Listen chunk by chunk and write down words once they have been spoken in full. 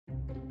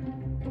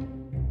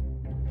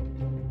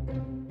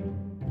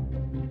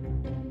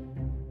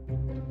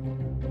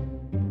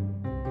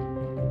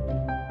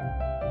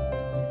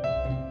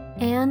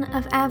Anne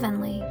of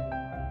Avonlea.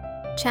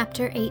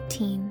 Chapter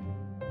 18.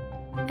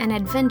 An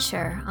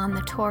Adventure on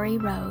the Tory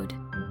Road.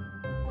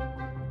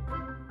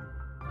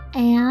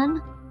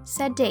 "Anne,"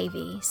 said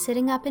Davy,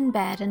 sitting up in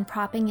bed and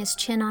propping his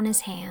chin on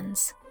his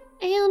hands.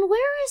 "Anne,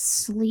 where is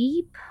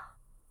sleep?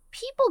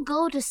 People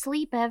go to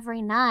sleep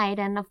every night,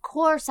 and of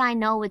course I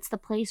know it's the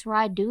place where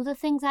I do the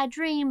things I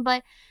dream,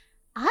 but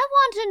I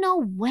want to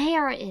know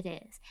where it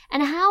is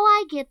and how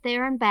I get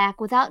there and back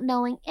without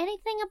knowing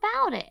anything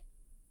about it.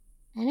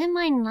 And in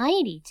my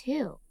nightie,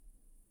 too.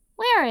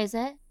 Where is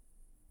it?"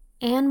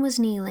 Anne was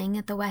kneeling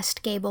at the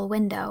west gable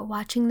window,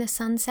 watching the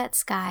sunset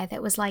sky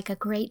that was like a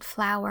great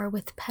flower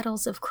with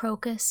petals of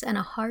crocus and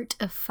a heart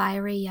of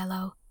fiery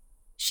yellow.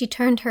 She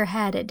turned her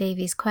head at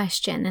Davy's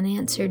question and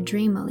answered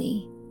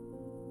dreamily,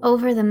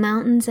 "Over the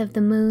mountains of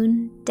the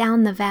moon,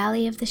 down the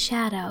valley of the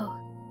shadow."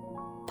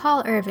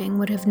 Paul Irving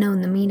would have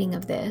known the meaning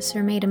of this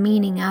or made a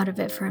meaning out of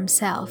it for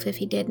himself if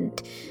he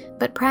didn't,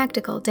 but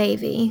practical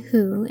Davy,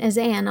 who, as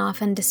Anne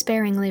often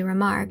despairingly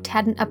remarked,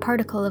 hadn't a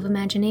particle of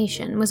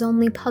imagination, was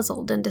only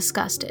puzzled and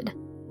disgusted.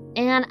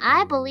 "Anne,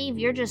 I believe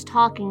you're just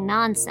talking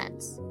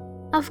nonsense."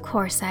 "Of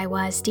course I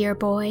was, dear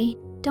boy.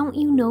 Don't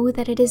you know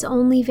that it is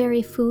only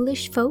very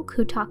foolish folk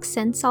who talk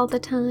sense all the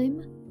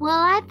time?" "Well,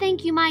 I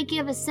think you might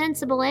give a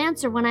sensible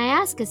answer when I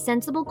ask a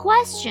sensible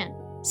question,"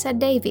 said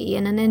Davy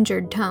in an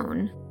injured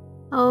tone.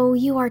 "Oh,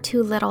 you are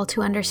too little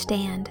to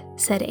understand,"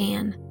 said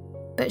Anne.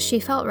 But she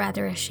felt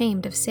rather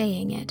ashamed of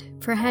saying it,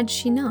 for had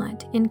she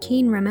not, in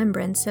keen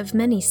remembrance of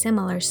many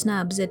similar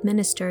snubs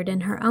administered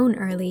in her own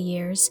early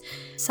years,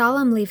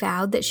 solemnly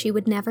vowed that she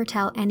would never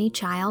tell any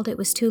child it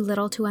was too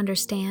little to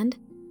understand?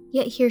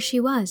 Yet here she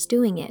was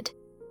doing it.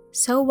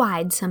 So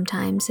wide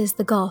sometimes is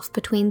the gulf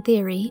between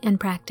theory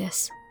and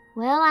practice.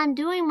 "Well, I'm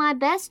doing my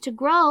best to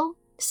grow,"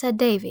 said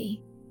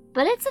Davy.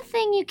 "but it's a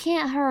thing you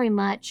can't hurry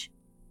much.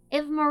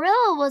 If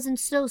Marilla wasn't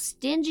so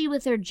stingy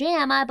with her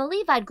jam, I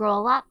believe I'd grow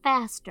a lot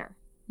faster."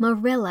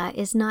 "Marilla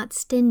is not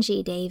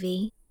stingy,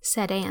 Davy,"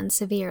 said Anne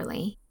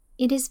severely.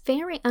 "It is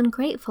very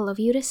ungrateful of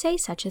you to say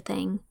such a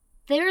thing."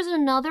 "There's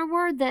another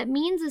word that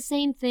means the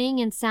same thing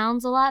and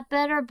sounds a lot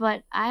better,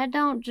 but I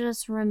don't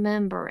just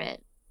remember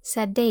it,"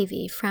 said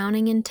Davy,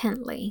 frowning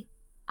intently.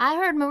 "I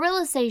heard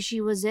Marilla say she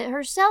was it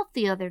herself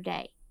the other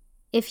day."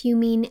 "If you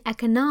mean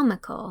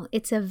economical,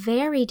 it's a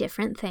very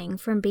different thing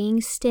from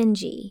being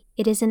stingy.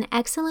 It is an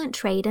excellent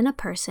trait in a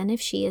person if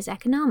she is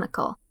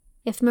economical.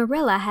 If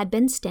Marilla had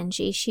been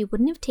stingy, she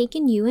wouldn't have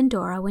taken you and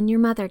Dora when your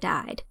mother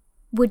died.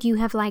 Would you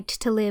have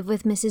liked to live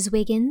with Mrs.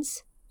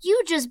 Wiggins?"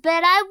 "You just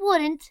bet I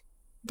wouldn't."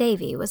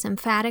 Davy was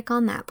emphatic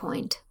on that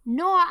point.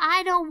 "Nor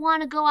I don't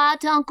want to go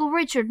out to Uncle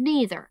Richard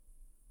neither.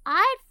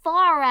 I'd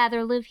far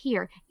rather live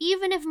here,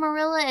 even if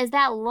Marilla is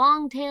that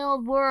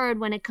long-tailed word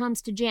when it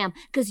comes to jam,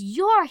 'cause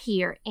you're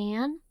here,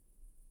 Anne.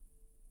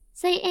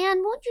 Say,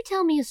 Anne, won't you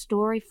tell me a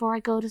story before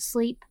I go to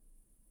sleep?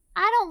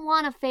 I don't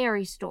want a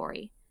fairy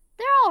story.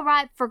 They're all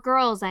right for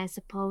girls, I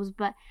suppose,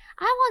 but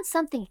I want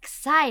something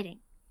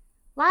exciting.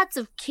 Lots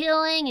of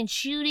killing and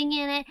shooting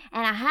in it,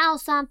 and a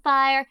house on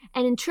fire,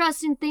 and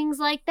interesting things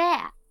like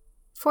that."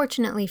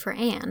 Fortunately for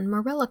Anne,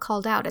 Marilla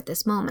called out at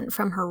this moment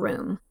from her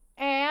room.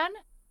 "Anne?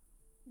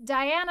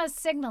 Diana's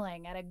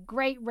signaling at a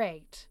great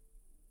rate.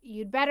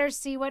 You'd better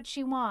see what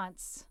she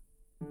wants."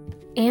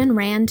 Anne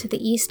ran to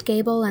the east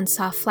gable and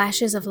saw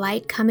flashes of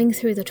light coming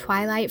through the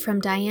twilight from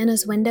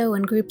Diana's window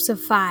in groups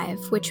of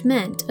 5, which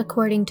meant,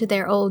 according to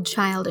their old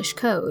childish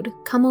code,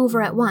 "Come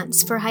over at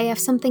once, for I have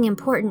something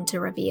important to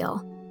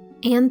reveal."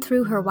 Anne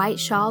threw her white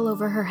shawl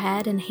over her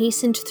head and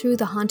hastened through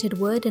the haunted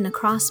wood and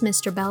across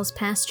Mr. Bell's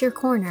pasture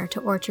corner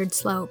to Orchard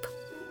Slope.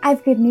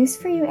 "I've good news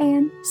for you,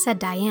 Anne," said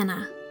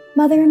Diana.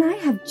 "Mother and I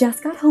have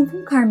just got home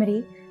from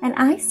Carmody, and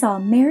I saw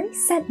Mary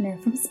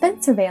Setner from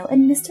Spencervale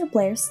in Mr.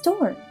 Blair's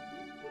store.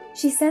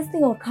 She says the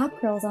old Copp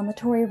girls on the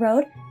Tory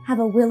Road have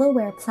a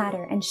willow-ware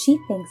platter, and she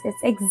thinks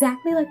it's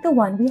exactly like the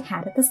one we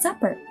had at the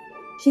supper.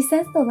 She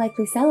says they'll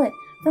likely sell it,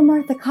 for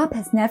Martha Copp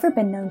has never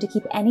been known to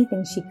keep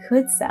anything she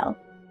could sell.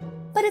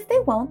 But if they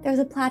won't, there's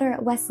a platter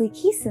at Wesley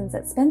Keeson's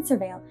at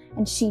Spencervale,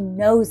 and she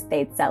knows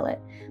they'd sell it,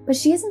 but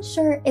she isn't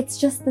sure it's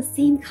just the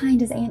same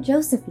kind as Aunt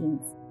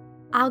Josephine's."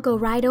 "I'll go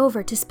right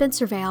over to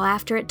Spencervale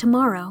after it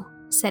tomorrow,"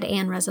 said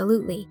Anne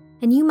resolutely,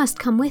 "and you must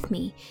come with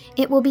me.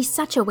 It will be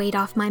such a weight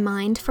off my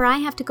mind, for I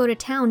have to go to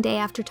town day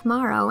after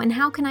tomorrow, and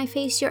how can I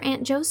face your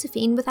Aunt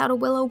Josephine without a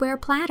willow-ware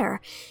platter?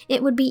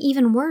 It would be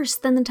even worse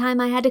than the time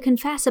I had to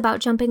confess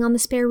about jumping on the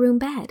spare room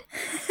bed."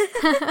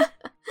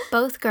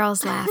 Both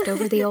girls laughed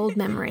over the old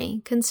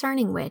memory,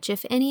 concerning which,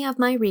 if any of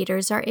my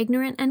readers are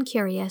ignorant and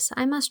curious,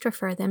 I must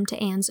refer them to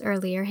Anne's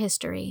earlier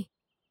history.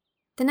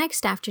 The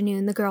next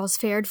afternoon the girls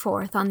fared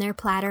forth on their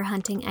platter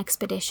hunting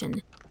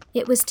expedition.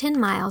 It was 10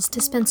 miles to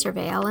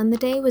Spencervale, and the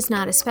day was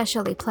not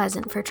especially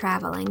pleasant for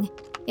traveling.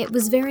 It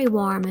was very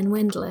warm and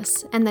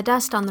windless, and the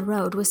dust on the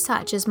road was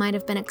such as might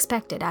have been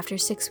expected after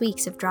 6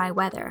 weeks of dry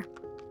weather.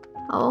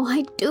 "Oh,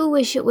 I do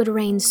wish it would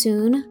rain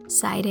soon,"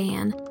 sighed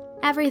Anne.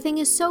 Everything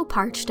is so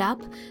parched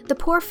up. The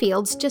poor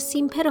fields just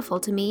seem pitiful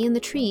to me, and the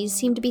trees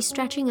seem to be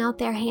stretching out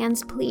their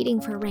hands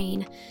pleading for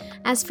rain.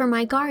 As for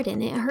my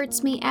garden, it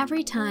hurts me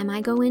every time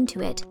I go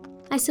into it.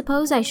 I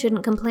suppose I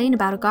shouldn't complain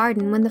about a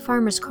garden when the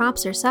farmer's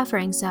crops are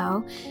suffering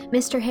so.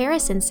 Mr.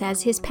 Harrison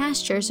says his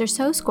pastures are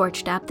so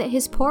scorched up that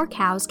his poor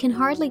cows can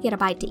hardly get a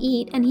bite to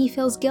eat, and he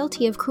feels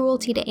guilty of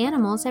cruelty to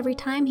animals every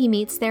time he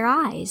meets their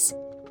eyes.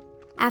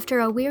 After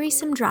a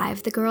wearisome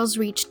drive, the girls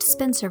reached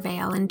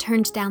Spencervale and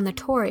turned down the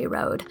Tory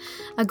Road,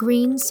 a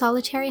green,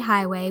 solitary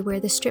highway where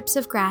the strips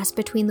of grass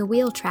between the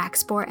wheel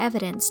tracks bore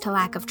evidence to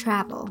lack of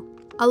travel.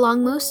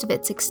 Along most of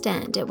its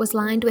extent, it was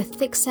lined with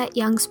thick-set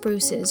young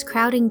spruces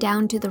crowding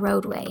down to the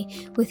roadway,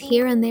 with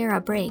here and there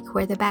a break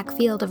where the back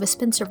field of a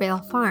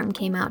Spencervale farm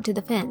came out to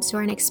the fence,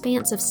 or an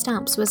expanse of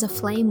stumps was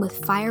aflame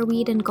with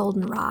fireweed and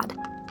goldenrod.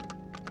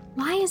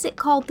 "Why is it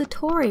called the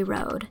Tory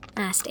Road?"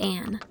 asked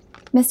Anne.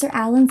 Mr.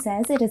 Allen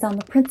says it is on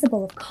the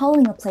principle of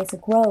calling a place a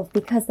grove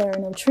because there are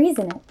no trees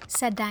in it,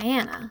 said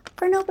Diana.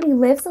 For nobody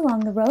lives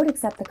along the road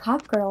except the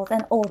Copp girls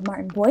and old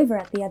Martin Boiver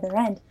at the other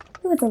end,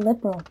 who is a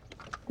liberal.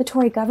 The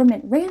Tory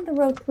government ran the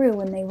road through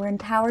when they were in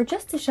power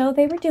just to show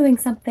they were doing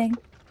something.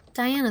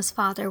 Diana's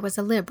father was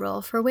a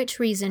liberal, for which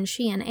reason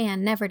she and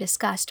Anne never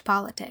discussed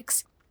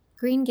politics.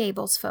 Green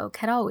Gables folk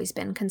had always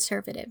been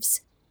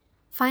conservatives.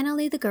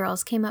 Finally, the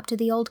girls came up to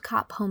the old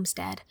Copp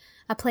homestead,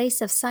 a place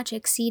of such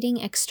exceeding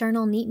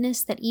external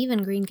neatness that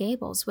even Green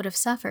Gables would have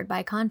suffered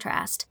by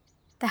contrast.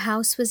 The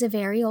house was a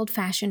very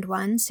old-fashioned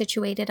one,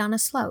 situated on a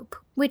slope,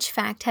 which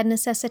fact had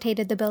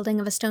necessitated the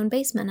building of a stone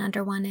basement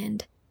under one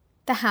end.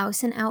 The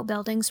house and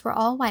outbuildings were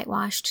all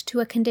whitewashed to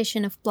a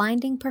condition of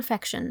blinding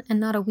perfection, and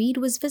not a weed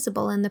was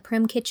visible in the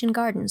prim kitchen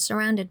garden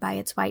surrounded by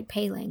its white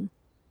paling.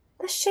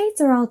 "The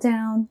shades are all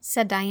down,"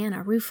 said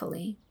Diana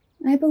ruefully.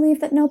 "I believe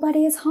that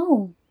nobody is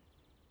home."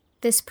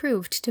 This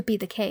proved to be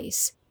the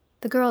case.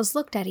 The girls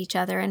looked at each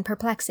other in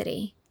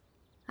perplexity.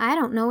 "I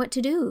don't know what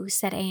to do,"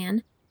 said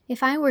Anne.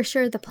 "If I were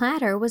sure the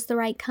platter was the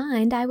right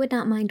kind, I would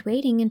not mind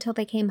waiting until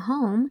they came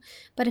home,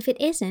 but if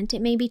it isn't,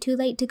 it may be too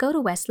late to go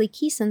to Wesley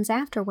Keeson's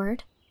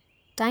afterward."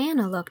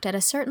 Diana looked at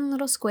a certain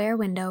little square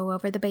window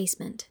over the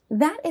basement.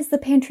 "That is the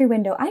pantry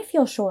window, I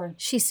feel sure,"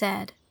 she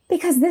said.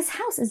 "because this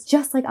house is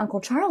just like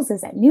Uncle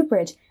Charles's at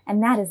Newbridge,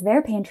 and that is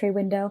their pantry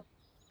window.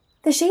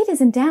 The shade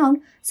isn't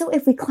down, so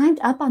if we climbed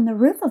up on the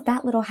roof of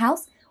that little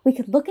house, we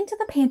could look into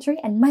the pantry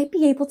and might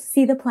be able to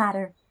see the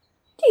platter.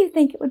 Do you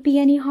think it would be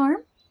any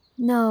harm?"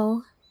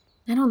 "No,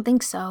 I don't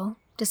think so,"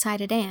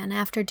 decided Anne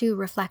after due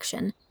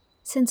reflection,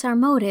 "since our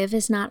motive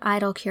is not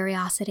idle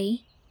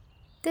curiosity."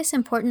 This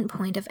important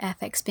point of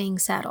ethics being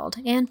settled,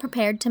 Anne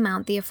prepared to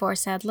mount the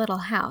aforesaid little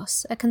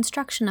house, a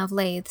construction of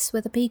laths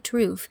with a peaked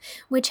roof,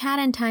 which had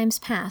in times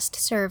past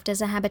served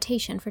as a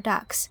habitation for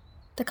ducks.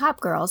 The Copp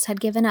girls had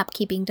given up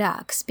keeping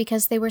ducks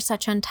because they were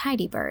such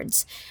untidy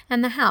birds,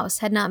 and the house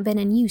had not been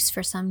in use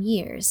for some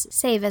years,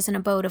 save as an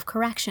abode of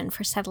correction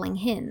for settling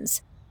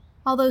hens.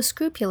 Although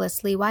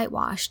scrupulously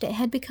whitewashed, it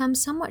had become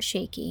somewhat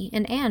shaky,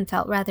 and Anne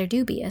felt rather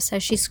dubious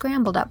as she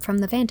scrambled up from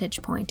the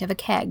vantage point of a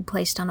keg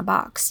placed on a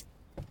box.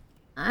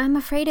 "I'm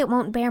afraid it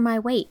won't bear my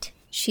weight,"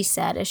 she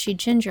said as she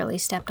gingerly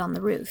stepped on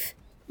the roof.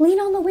 "Lean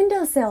on the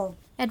windowsill,"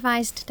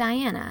 advised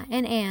Diana,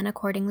 and Anne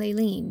accordingly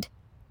leaned.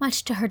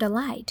 Much to her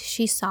delight,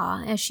 she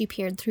saw, as she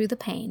peered through the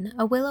pane,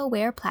 a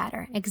willow-ware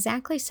platter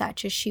exactly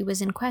such as she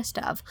was in quest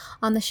of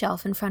on the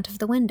shelf in front of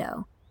the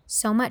window.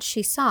 So much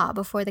she saw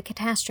before the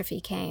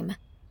catastrophe came.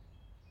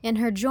 In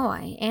her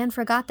joy, Anne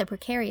forgot the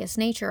precarious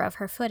nature of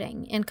her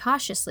footing, and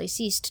cautiously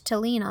ceased to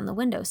lean on the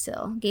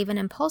windowsill, gave an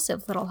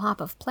impulsive little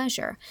hop of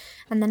pleasure,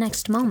 and the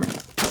next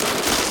moment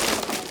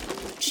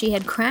she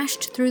had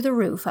crashed through the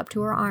roof up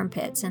to her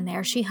armpits, and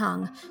there she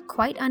hung,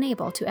 quite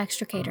unable to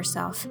extricate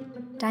herself.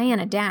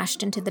 Diana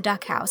dashed into the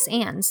duck house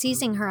and,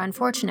 seizing her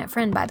unfortunate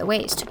friend by the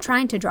waist,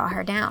 tried to draw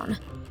her down.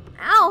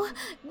 "Ow!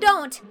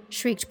 Don't!"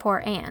 shrieked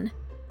poor Anne.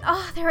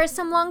 "Oh, there are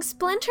some long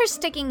splinters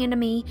sticking into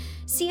me.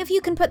 See if you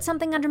can put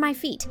something under my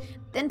feet.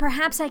 Then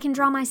perhaps I can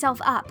draw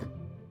myself up."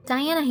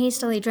 Diana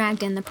hastily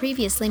dragged in the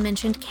previously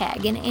mentioned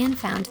keg, and Anne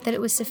found that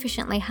it was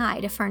sufficiently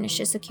high to furnish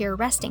a secure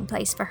resting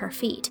place for her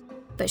feet.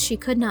 But she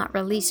could not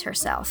release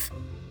herself.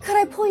 "Could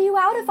I pull you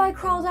out if I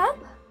crawled up?"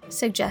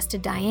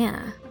 suggested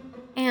Diana.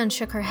 Anne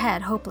shook her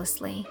head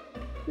hopelessly.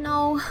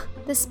 "No,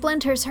 the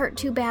splinters hurt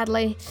too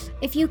badly.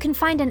 If you can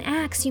find an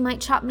axe, you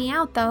might chop me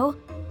out, though.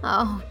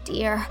 Oh,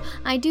 dear,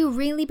 I do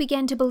really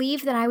begin to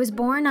believe that I was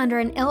born under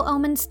an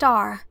ill-omened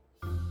star."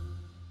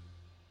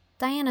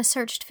 Diana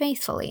searched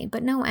faithfully,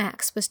 but no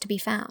axe was to be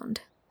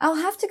found. "I'll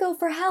have to go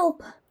for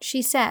help,"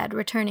 she said,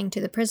 returning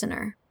to the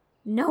prisoner.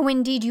 "No,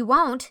 indeed you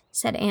won't,"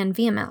 said Anne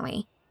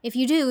vehemently. "If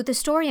you do, the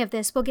story of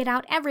this will get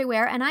out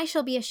everywhere, and I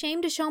shall be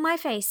ashamed to show my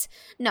face.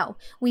 No,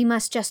 we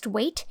must just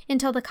wait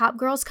until the Copp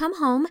girls come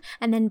home,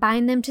 and then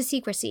bind them to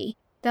secrecy.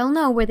 They'll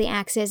know where the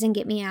axe is and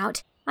get me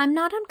out. I'm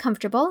not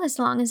uncomfortable as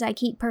long as I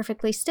keep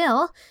perfectly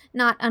still.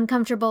 Not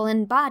uncomfortable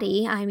in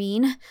body, I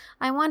mean.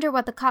 I wonder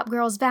what the Kopp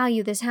girls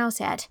value this house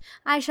at.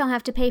 I shall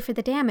have to pay for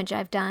the damage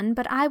I've done,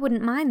 but I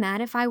wouldn't mind that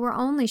if I were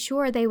only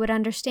sure they would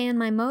understand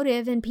my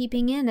motive in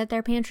peeping in at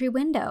their pantry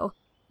window.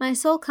 My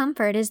sole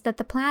comfort is that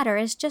the platter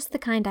is just the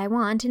kind I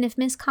want, and if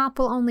Miss Kopp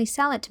will only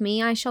sell it to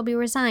me, I shall be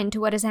resigned to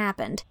what has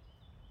happened.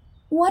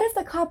 What if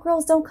the Kopp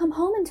girls don't come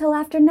home until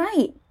after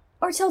night?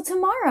 Or till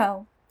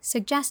tomorrow?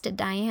 Suggested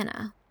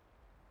Diana.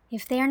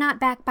 If they are not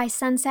back by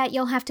sunset,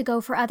 you'll have to go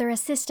for other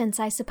assistance,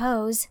 I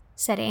suppose,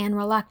 said Anne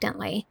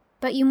reluctantly.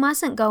 But you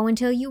mustn't go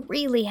until you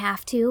really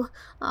have to.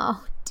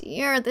 Oh,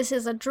 dear, this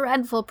is a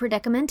dreadful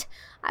predicament.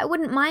 I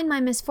wouldn't mind my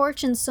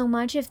misfortunes so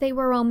much if they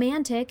were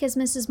romantic, as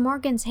Mrs.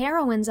 Morgan's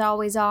heroines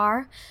always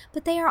are,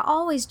 but they are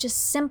always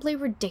just simply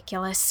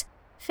ridiculous.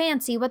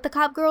 Fancy what the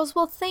Kopp girls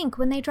will think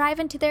when they drive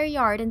into their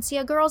yard and see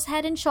a girl's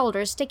head and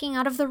shoulders sticking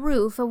out of the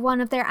roof of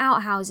one of their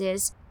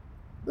outhouses.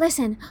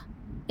 Listen,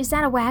 is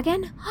that a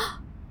wagon?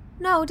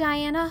 No,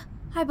 Diana,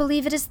 I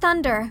believe it is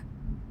thunder.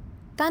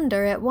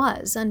 Thunder it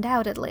was,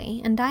 undoubtedly,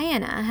 and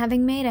Diana,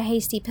 having made a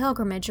hasty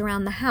pilgrimage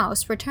around the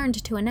house,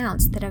 returned to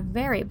announce that a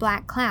very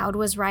black cloud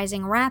was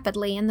rising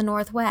rapidly in the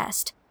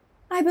northwest.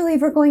 I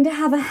believe we're going to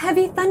have a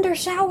heavy thunder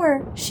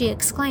shower, she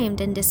exclaimed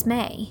in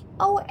dismay.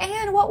 Oh,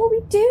 Anne, what will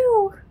we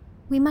do?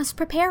 We must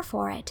prepare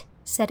for it,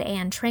 said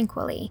Anne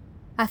tranquilly.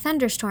 A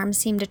thunderstorm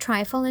seemed a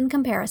trifle in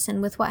comparison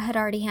with what had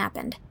already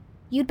happened.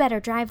 You'd better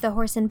drive the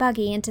horse and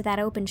buggy into that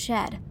open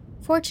shed.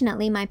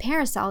 Fortunately, my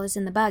parasol is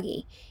in the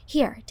buggy.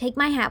 Here, take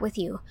my hat with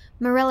you.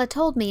 Marilla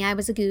told me I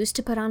was a goose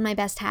to put on my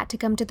best hat to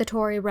come to the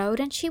Tory Road,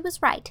 and she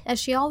was right, as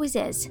she always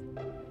is.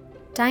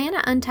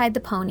 Diana untied the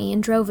pony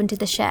and drove into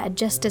the shed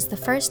just as the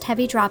first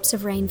heavy drops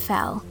of rain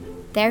fell.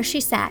 There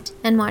she sat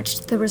and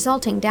watched the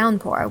resulting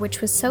downpour,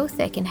 which was so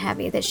thick and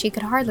heavy that she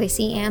could hardly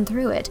see Anne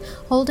through it,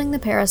 holding the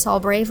parasol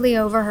bravely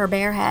over her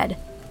bare head.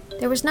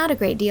 There was not a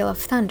great deal of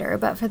thunder,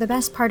 but for the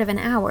best part of an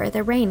hour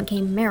the rain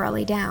came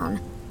merrily down.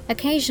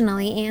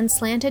 Occasionally, Anne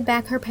slanted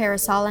back her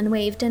parasol and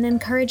waved an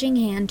encouraging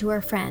hand to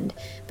her friend,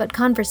 but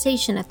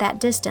conversation at that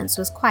distance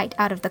was quite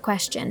out of the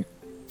question.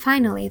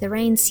 Finally, the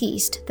rain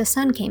ceased, the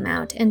sun came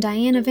out, and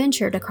Diana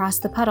ventured across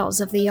the puddles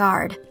of the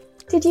yard.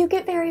 Did you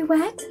get very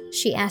wet?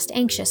 She asked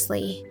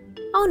anxiously.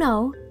 Oh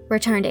no,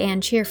 returned Anne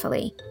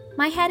cheerfully.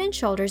 My head and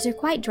shoulders are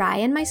quite dry,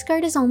 and my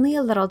skirt is only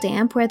a little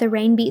damp where the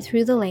rain beat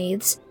through the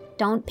lathes.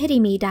 Don't pity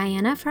me,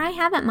 Diana, for I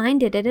haven't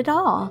minded it at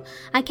all.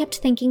 I kept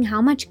thinking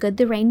how much good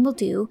the rain will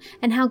do,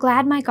 and how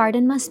glad my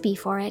garden must be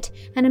for it,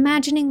 and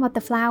imagining what the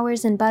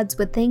flowers and buds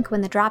would think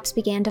when the drops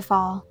began to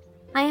fall.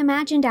 I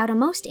imagined out a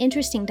most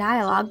interesting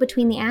dialogue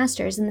between the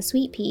asters and the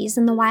sweet peas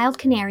and the wild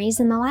canaries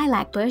and the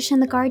lilac bush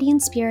and the guardian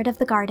spirit of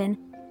the garden.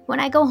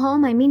 When I go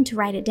home, I mean to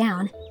write it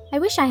down. I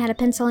wish I had a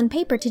pencil and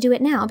paper to do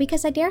it now,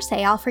 because I dare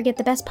say I'll forget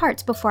the best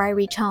parts before I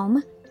reach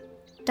home.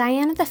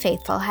 Diana the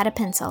Faithful had a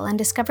pencil and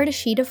discovered a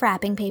sheet of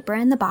wrapping paper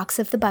in the box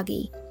of the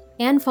buggy.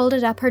 Anne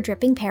folded up her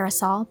dripping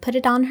parasol, put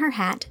it on her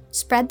hat,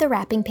 spread the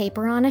wrapping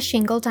paper on a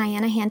shingle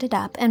Diana handed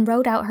up, and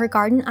wrote out her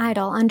garden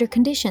idyll under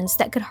conditions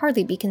that could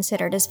hardly be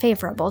considered as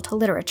favorable to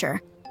literature.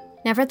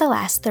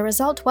 Nevertheless, the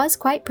result was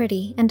quite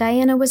pretty, and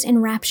Diana was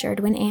enraptured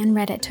when Anne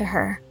read it to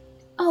her.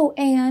 Oh,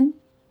 Anne,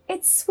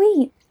 it's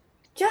sweet.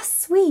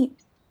 Just sweet.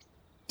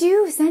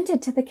 Do send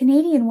it to the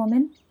Canadian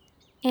woman.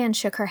 Anne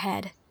shook her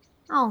head.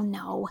 Oh,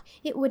 no,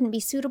 it wouldn't be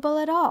suitable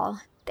at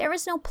all. There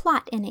is no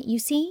plot in it, you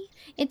see.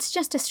 It's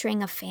just a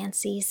string of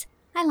fancies.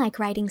 I like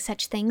writing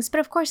such things,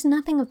 but of course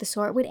nothing of the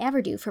sort would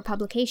ever do for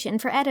publication,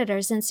 for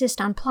editors insist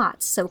on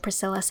plots, so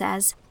Priscilla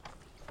says.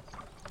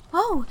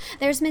 Oh,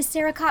 there's Miss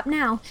Sarah Kopp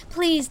now.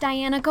 Please,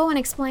 Diana, go and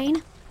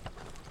explain.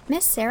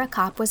 Miss Sarah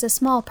Kopp was a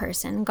small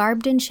person,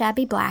 garbed in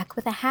shabby black,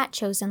 with a hat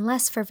chosen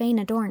less for vain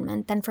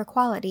adornment than for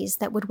qualities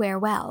that would wear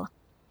well.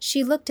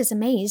 She looked as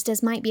amazed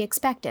as might be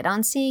expected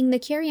on seeing the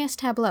curious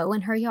tableau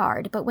in her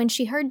yard, but when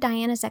she heard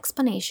Diana's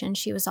explanation,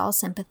 she was all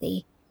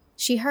sympathy.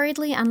 She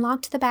hurriedly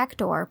unlocked the back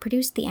door,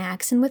 produced the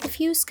axe, and with a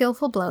few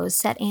skillful blows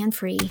set Anne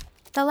free.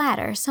 The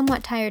latter,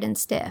 somewhat tired and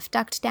stiff,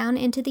 ducked down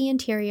into the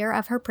interior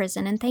of her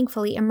prison and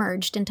thankfully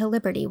emerged into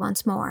liberty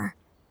once more.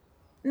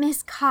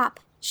 Miss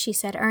Kopp, she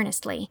said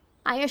earnestly,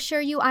 I assure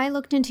you I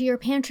looked into your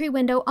pantry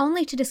window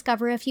only to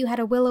discover if you had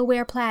a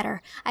willow-ware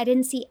platter. I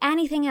didn't see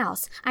anything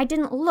else. I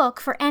didn't look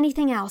for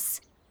anything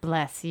else.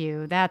 Bless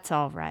you, that's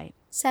all right,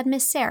 said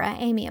Miss Sarah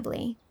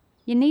amiably.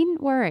 You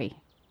needn't worry.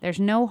 There's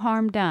no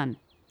harm done.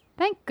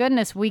 Thank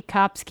goodness we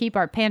cops keep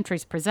our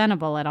pantries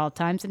presentable at all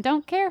times and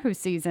don't care who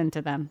sees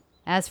into them.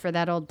 As for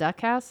that old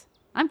duck house,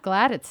 I'm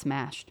glad it's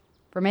smashed,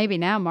 for maybe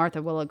now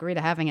Martha will agree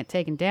to having it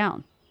taken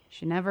down.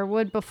 She never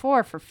would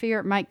before for fear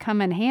it might come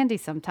in handy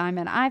sometime,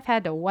 and I've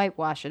had to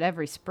whitewash it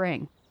every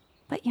spring.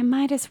 But you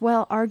might as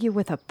well argue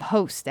with a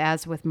post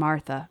as with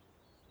Martha.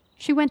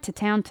 She went to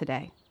town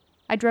today.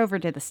 I drove her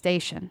to the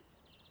station.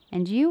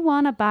 And you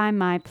want to buy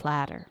my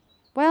platter.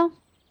 Well,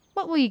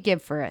 what will you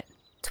give for it?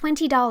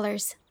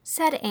 $20,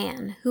 said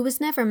Anne, who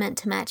was never meant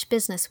to match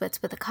business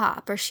wits with a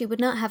cop, or she would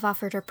not have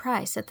offered her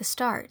price at the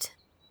start.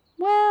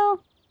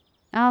 Well,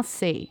 I'll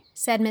see,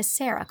 said Miss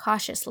Sarah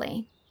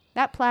cautiously.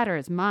 That platter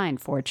is mine,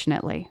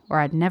 fortunately, or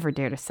I'd never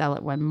dare to sell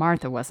it when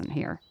Martha wasn't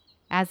here.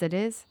 As it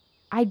is,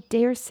 I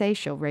dare say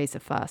she'll raise a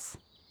fuss.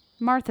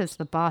 Martha's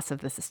the boss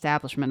of this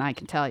establishment, I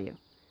can tell you.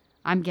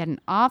 I'm getting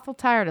awful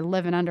tired of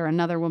living under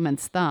another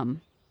woman's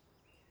thumb.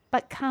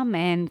 But come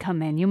in,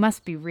 you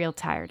must be real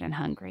tired and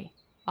hungry.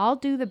 I'll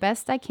do the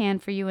best I can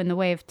for you in the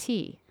way of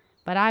tea,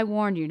 but I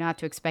warned you not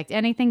to expect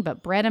anything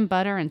but bread and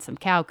butter and some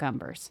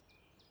cowcumbers.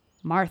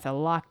 Martha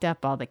locked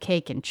up all the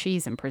cake and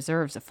cheese and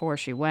preserves afore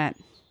she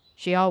went.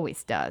 She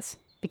always does,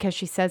 because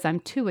she says I'm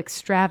too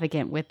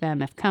extravagant with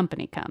them if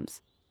company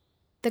comes.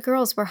 The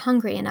girls were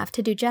hungry enough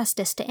to do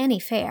justice to any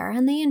fare,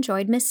 and they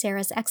enjoyed Miss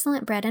Sarah's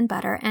excellent bread and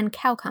butter and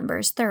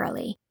cowcumbers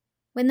thoroughly.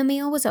 When the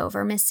meal was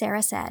over, Miss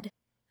Sarah said,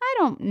 I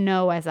don't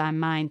know as I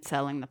mind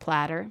selling the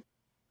platter,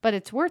 but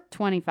it's worth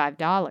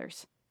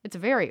 $25. It's a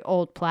very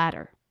old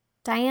platter.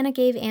 Diana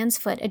gave Anne's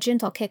foot a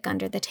gentle kick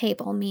under the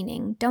table,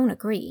 meaning, don't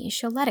agree,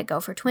 she'll let it go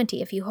for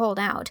 20 if you hold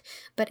out,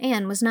 but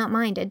Anne was not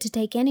minded to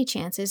take any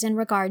chances in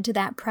regard to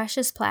that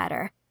precious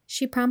platter.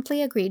 She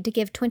promptly agreed to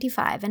give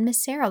 25, and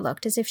Miss Sarah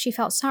looked as if she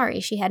felt sorry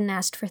she hadn't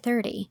asked for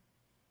 30.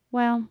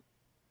 Well,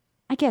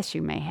 I guess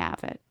you may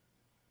have it.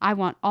 I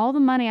want all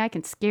the money I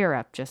can scare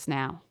up just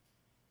now.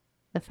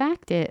 The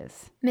fact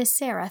is, Miss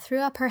Sarah threw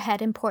up her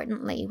head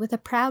importantly, with a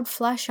proud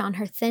flush on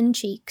her thin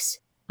cheeks.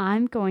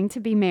 I'm going to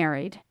be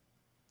married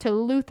to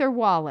Luther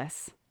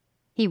Wallace.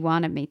 He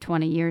wanted me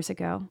 20 years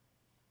ago.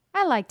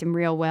 I liked him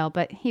real well,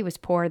 but he was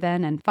poor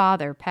then, and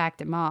Father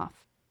packed him off.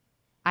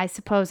 I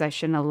suppose I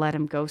shouldn't have let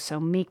him go so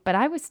meek, but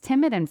I was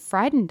timid and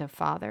frightened of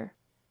Father.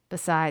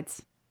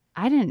 Besides,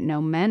 I didn't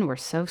know men were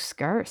so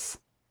scarce.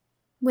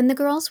 When the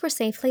girls were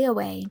safely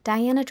away,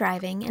 Diana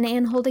driving and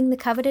Anne holding the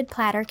coveted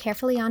platter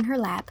carefully on her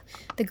lap,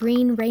 the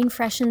green,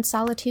 rain-freshened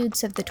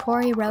solitudes of the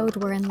Tory Road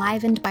were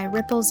enlivened by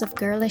ripples of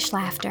girlish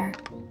laughter.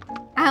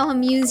 I'll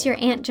amuse your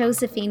Aunt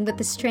Josephine with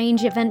the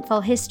strange,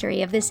 eventful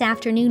history of this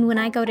afternoon when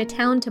I go to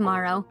town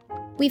tomorrow.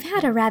 We've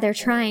had a rather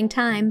trying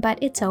time, but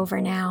it's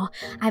over now.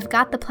 I've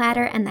got the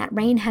platter, and that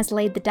rain has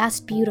laid the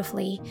dust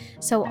beautifully,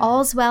 so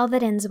all's well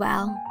that ends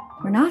well.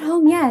 We're not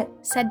home yet,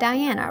 said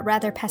Diana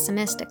rather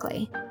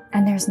pessimistically.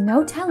 And there's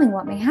no telling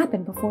what may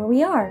happen before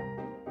we are.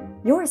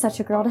 You're such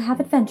a girl to have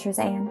adventures,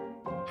 Anne.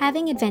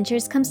 Having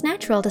adventures comes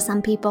natural to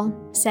some people,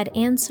 said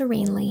Anne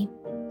serenely.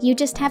 You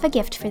just have a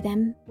gift for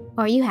them,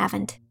 or you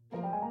haven't.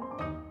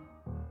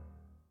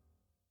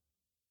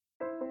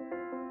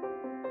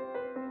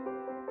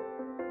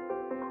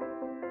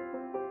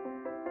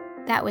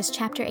 That was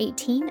Chapter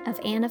 18 of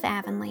Anne of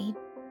Avonlea.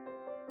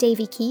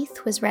 Davy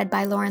Keith was read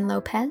by Lauren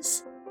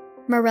Lopez.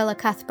 Marilla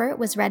Cuthbert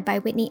was read by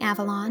Whitney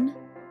Avalon.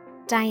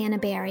 Diana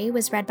Barry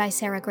was read by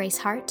Sarah Grace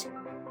Hart.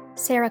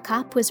 Sarah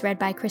Kopp was read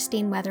by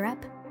Christine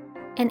Weatherup.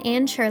 And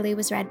Anne Shirley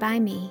was read by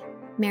me,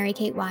 Mary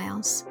Kate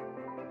Wiles.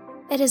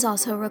 It is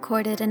also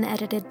recorded and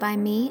edited by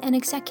me and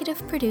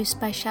executive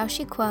produced by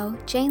Xiaoxi Kuo,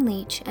 Jane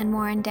Leach, and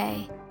Warren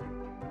Day.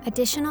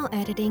 Additional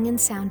editing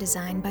and sound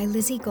design by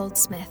Lizzie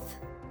Goldsmith.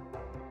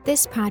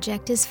 This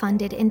project is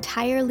funded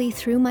entirely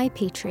through my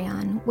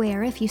Patreon,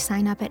 where if you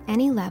sign up at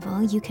any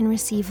level, you can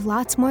receive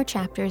lots more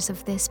chapters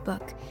of this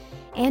book.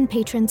 And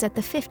patrons at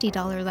the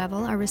 $50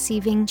 level are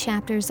receiving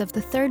chapters of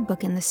the third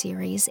book in the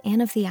series,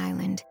 Anne of the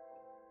Island.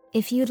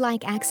 If you'd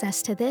like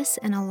access to this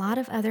and a lot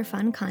of other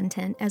fun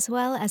content, as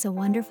well as a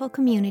wonderful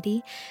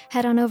community,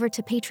 head on over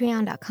to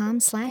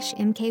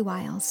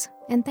patreon.com/mkwiles.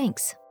 And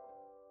thanks.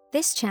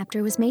 This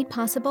chapter was made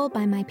possible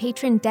by my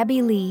patron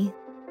Debbie Lee.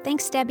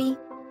 Thanks, Debbie.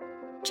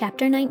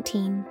 Chapter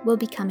 19 will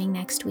be coming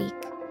next week.